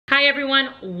Hi everyone,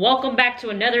 welcome back to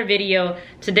another video.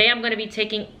 Today I'm going to be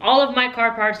taking all of my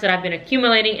car parts that I've been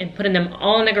accumulating and putting them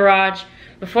all in the garage.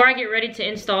 Before I get ready to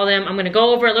install them, I'm going to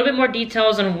go over a little bit more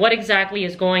details on what exactly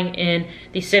is going in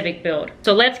the Civic build.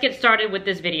 So let's get started with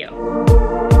this video.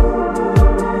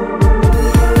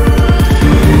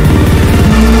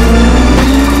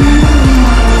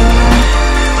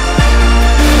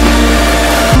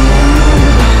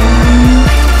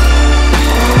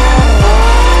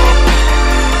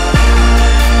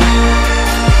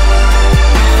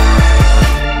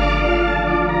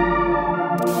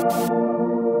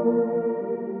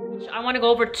 I want to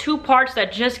go over two parts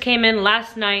that just came in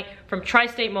last night from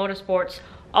Tri-State Motorsports,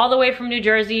 all the way from New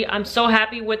Jersey. I'm so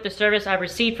happy with the service I've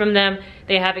received from them.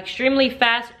 They have extremely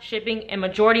fast shipping and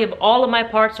majority of all of my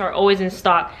parts are always in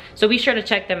stock. So be sure to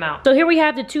check them out. So here we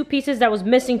have the two pieces that was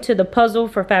missing to the puzzle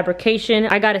for fabrication.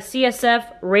 I got a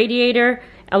CSF radiator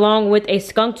along with a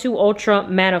Skunk 2 Ultra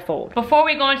manifold. Before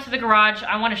we go into the garage,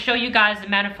 I want to show you guys the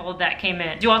manifold that came in.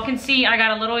 As you all can see, I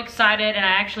got a little excited and I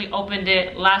actually opened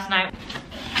it last night.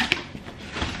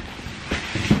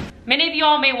 Many of you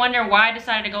all may wonder why I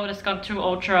decided to go with a Skunk 2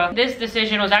 Ultra. This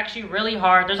decision was actually really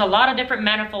hard. There's a lot of different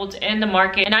manifolds in the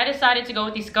market, and I decided to go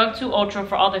with the Skunk 2 Ultra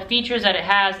for all the features that it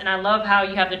has, and I love how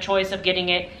you have the choice of getting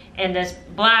it in this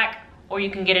black, or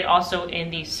you can get it also in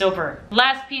the silver.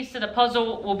 Last piece to the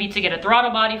puzzle will be to get a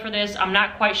throttle body for this. I'm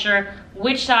not quite sure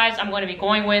which size I'm going to be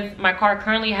going with. My car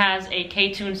currently has a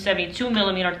K-Tune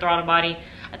 72mm throttle body.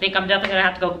 I think I'm definitely gonna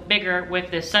have to go bigger with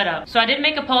this setup. So I did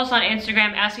make a post on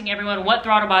Instagram asking everyone what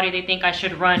throttle body they think I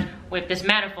should run with this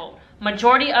manifold.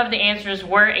 Majority of the answers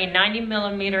were a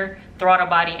 90mm throttle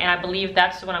body, and I believe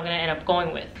that's the one I'm gonna end up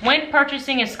going with. When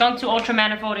purchasing a Skunk 2 Ultra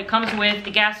manifold, it comes with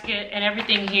the gasket and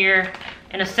everything here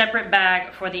in a separate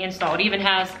bag for the install. It even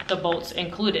has the bolts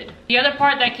included. The other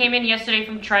part that came in yesterday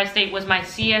from Tri-State was my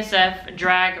CSF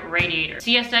drag radiator.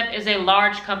 CSF is a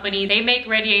large company. They make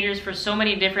radiators for so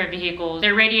many different vehicles.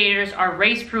 Their radiators are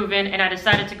race proven, and I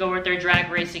decided to go with their drag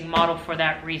racing model for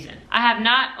that reason. I have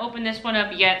not opened this one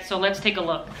up yet, so let's take a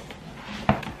look.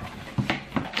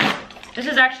 This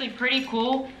is actually pretty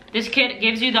cool. This kit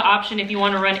gives you the option if you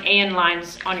want to run AN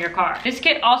lines on your car. This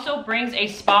kit also brings a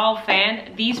SPAL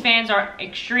fan. These fans are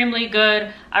extremely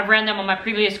good. I've ran them on my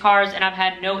previous cars and I've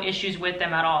had no issues with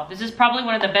them at all. This is probably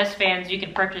one of the best fans you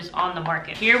can purchase on the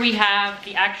market. Here we have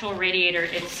the actual radiator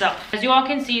itself. As you all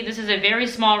can see, this is a very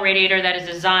small radiator that is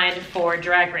designed for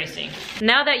drag racing.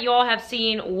 Now that you all have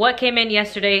seen what came in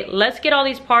yesterday, let's get all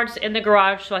these parts in the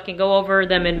garage so I can go over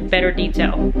them in better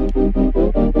detail.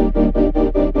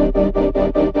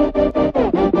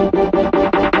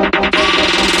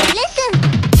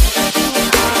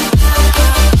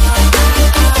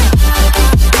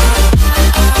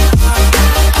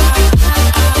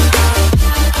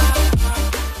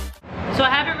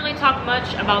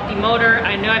 About the motor,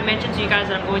 I know I mentioned to you guys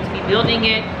that I'm going to be building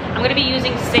it. I'm going to be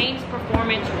using Sainz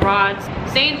Performance rods.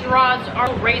 Sainz rods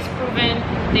are race proven.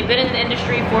 They've been in the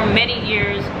industry for many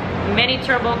years. Many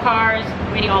turbo cars,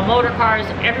 many all motor cars,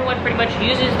 everyone pretty much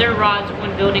uses their rods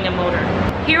when building a motor.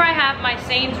 Here I have my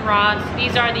Sainz rods.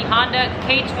 These are the Honda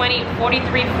K20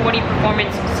 4340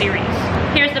 Performance Series.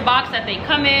 Here's the box that they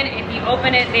come in. If you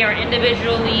open it, they are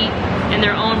individually in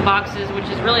their own boxes, which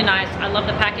is really nice. I love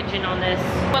the packaging on this.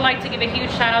 I would like to give a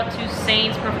huge shout out to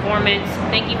Sainz Performance.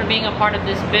 Thank you for being a part of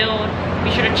this build.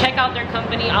 Be sure to check out their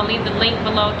company. I'll leave the link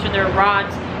below to their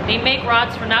rods. They make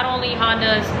rods for not only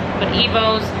Hondas, but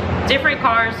Evos, different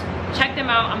cars. Check them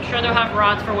out. I'm sure they'll have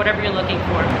rods for whatever you're looking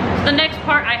for. So the next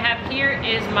part I have here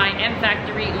is my M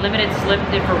Factory limited slip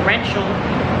differential.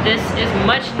 This is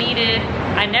much needed.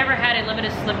 I never had a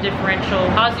limited slip differential,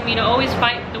 causing me to always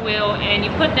fight the wheel, and you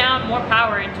put down more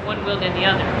power into one wheel than the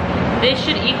other. This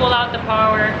should equal out the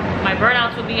power. My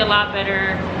burnouts will be a lot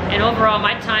better, and overall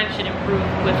my time should improve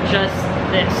with just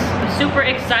this. I'm super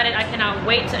excited. I cannot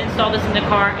wait to install this in the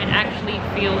car and actually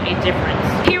feel a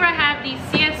difference. Here I have the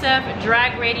CSF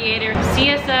drag radiator.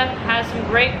 CSF has some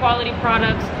great quality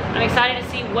products. I'm excited to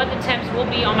see what the temps will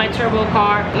be on my turbo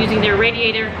car using their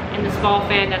radiator and the SPAL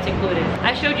fan that's included.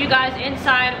 I showed you guys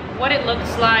inside what it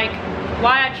looks like,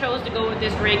 why I chose to go with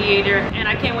this radiator, and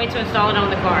I can't wait to install it on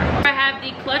the car. I have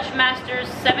the Clutch Masters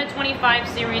 725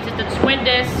 series. It's a twin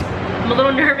disc. I'm a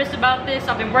little nervous about this.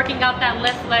 I've been working out that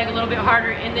left leg a little bit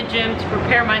harder in the gym to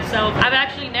prepare myself. I've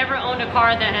actually never owned a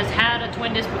car that has had a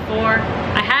twin disc before.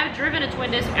 I have driven a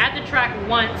twin disc at the track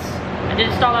once. I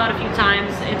did stall out a few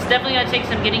times. It's definitely gonna take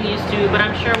some getting used to, but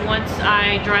I'm sure once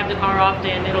I drive the car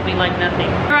often, it'll be like nothing.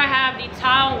 Here I have the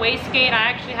Tile wastegate.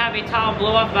 I actually have a Tile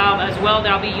blow-off valve as well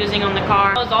that I'll be using on the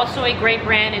car. It's also a great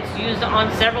brand. It's used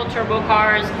on several turbo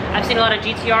cars. I've seen a lot of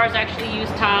GTRs actually use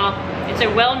Tile. It's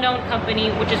a well-known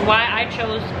company, which is why I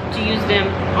chose to use them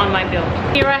on my build.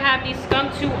 Here I have the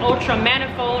Skunk 2 Ultra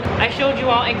manifold. I showed you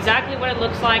all exactly what it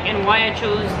looks like and why I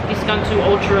chose the Skunk 2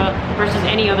 Ultra versus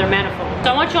any other manifold. So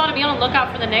I want you all to be on the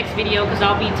lookout for the next video because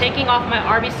I'll be taking off my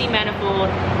RBC manifold,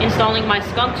 installing my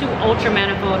Skunk 2 Ultra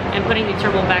manifold, and putting the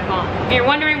turbo back on. If you're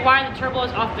wondering why the turbo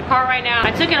is off the car right now,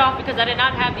 I took it off because I did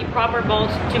not have the proper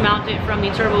bolts to mount it from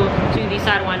the turbo to the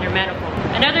Sidewinder manifold.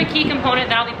 Another key component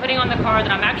that I'll be putting on the car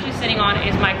that I'm actually sitting on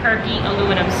is my Kirky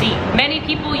aluminum seat. Many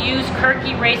people use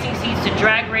Kirky racing seats to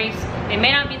drag race. They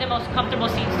may not be the most comfortable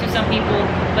seats to some people,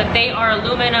 but they are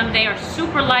aluminum. They are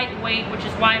super lightweight, which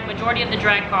is why majority of the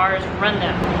drag cars run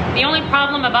them. The only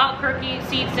problem about Kirky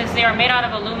seats, since they are made out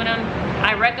of aluminum,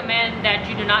 I recommend that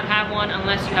you do not have one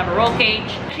unless you have a roll cage.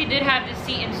 I actually did have this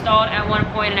seat installed at one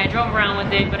point and I drove around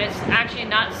with it, but it's actually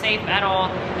not safe at all.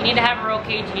 You need to have a roll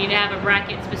cage, you need to have a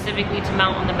bracket specifically to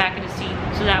mount on the back of the seat,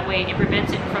 so that way it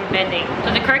prevents it from bending.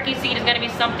 So the Kirky seat is going to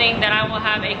be something that I will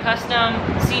have a custom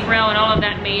seat rail and all of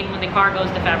that made when the car goes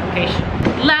to fabrication.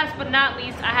 Last but not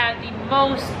least, I have the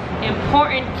most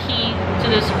important key to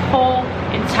this whole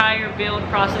entire build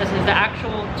process is the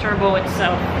actual turbo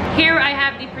itself. Here I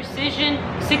have the Precision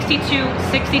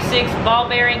 6266 ball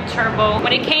bearing turbo.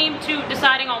 When it came to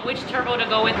deciding on which turbo to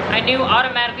go with, I knew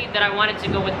automatically that I wanted to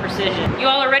go with Precision. You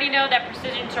all already know that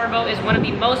Precision turbo is one of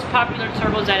the most popular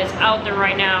turbos that is out there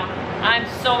right now. I'm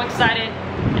so excited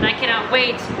and I cannot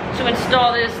wait to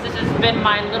install this. This has been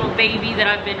my little baby that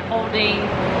I've been holding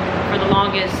for the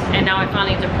longest, and now I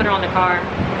finally have to put it on the car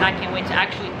and I can't wait to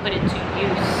actually put it to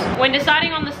use. When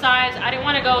deciding on the size, I didn't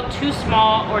want to go too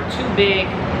small or too big,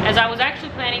 as I was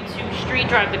actually planning to street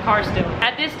drive the car still.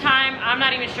 At this time, I'm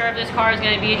not even sure if this car is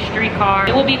going to be a street car.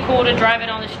 It will be cool to drive it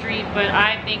on the street, but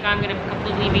I think I'm going to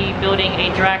completely be building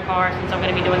a drag car since I'm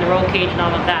going to be doing the roll cage and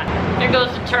all of that. There goes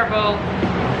the turbo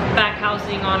back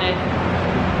housing on it.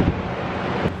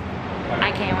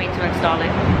 I can't wait to install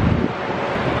it.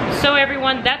 So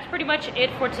everyone, that's pretty much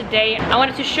it for today. I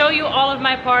wanted to show you all of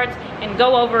my parts and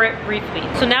go over it briefly.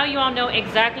 So now you all know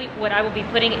exactly what I will be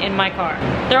putting in my car.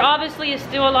 There obviously is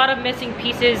still a lot of missing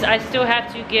pieces. I still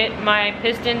have to get my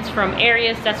pistons from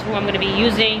Arius, that's who I'm going to be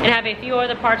using, and have a few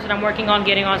other parts that I'm working on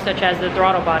getting on, such as the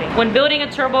throttle body. When building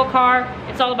a turbo car,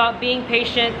 it's all about being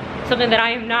patient, something that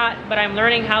I am not, but I'm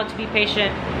learning how to be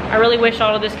patient. I really wish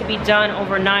all of this could be done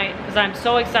overnight because I'm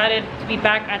so excited to be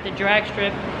back at the drag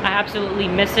strip. I absolutely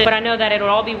miss it, but I know that it'll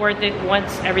all be worth it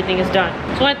once everything is done.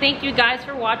 So I want to thank you guys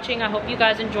for watching. I hope you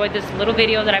guys enjoyed this little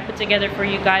video that I put together for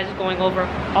you guys going over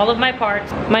all of my parts.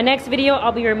 My next video,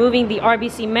 I'll be removing the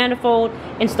RBC manifold,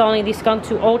 installing the Skunk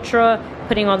 2 Ultra,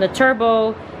 putting on the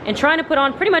turbo, and trying to put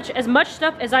on pretty much as much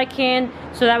stuff as I can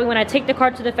so that way when I take the car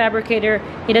to the fabricator,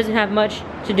 he doesn't have much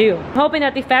to do. I'm hoping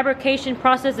that the fabrication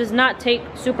process does not take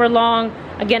super long.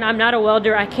 Again, I'm not a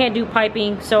welder, I can't do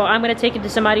piping, so I'm gonna take it to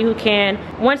somebody who can.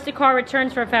 Once the car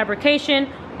returns for fabrication,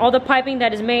 all the piping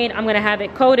that is made, I'm gonna have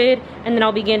it coated, and then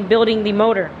I'll begin building the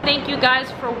motor. Thank you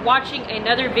guys for watching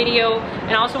another video,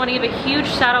 and I also wanna give a huge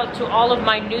shout out to all of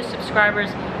my new subscribers.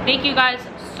 Thank you guys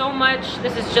so much.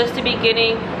 This is just the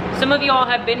beginning. Some of you all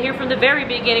have been here from the very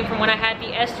beginning, from when I had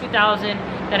the S2000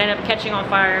 that ended up catching on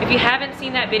fire. If you haven't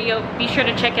seen that video, be sure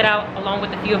to check it out along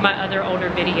with a few of my other older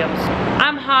videos.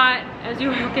 I'm hot, as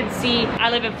you can see. I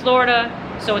live in Florida,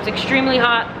 so it's extremely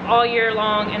hot all year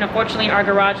long, and unfortunately our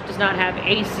garage does not have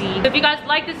AC. So if you guys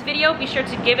like this video, be sure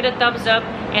to give it a thumbs up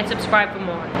and subscribe for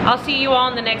more. I'll see you all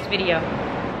in the next video.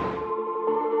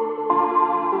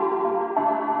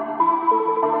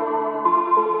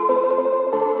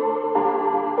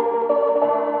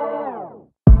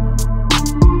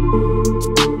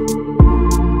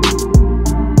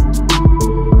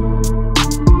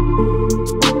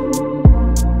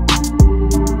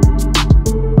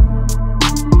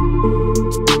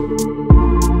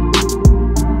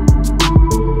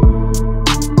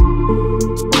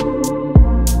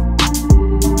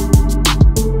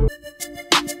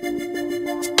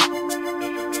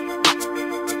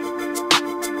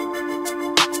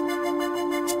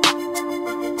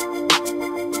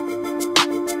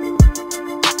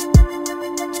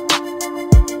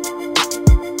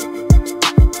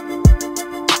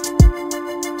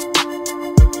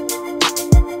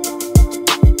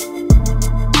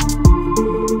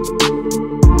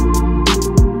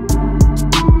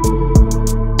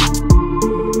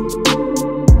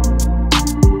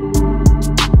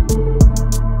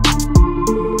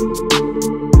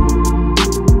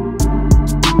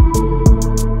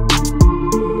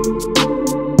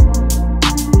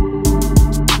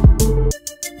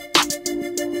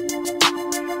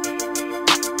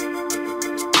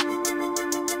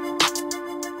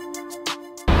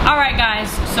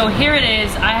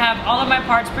 have all of my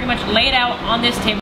parts pretty much laid out on this table.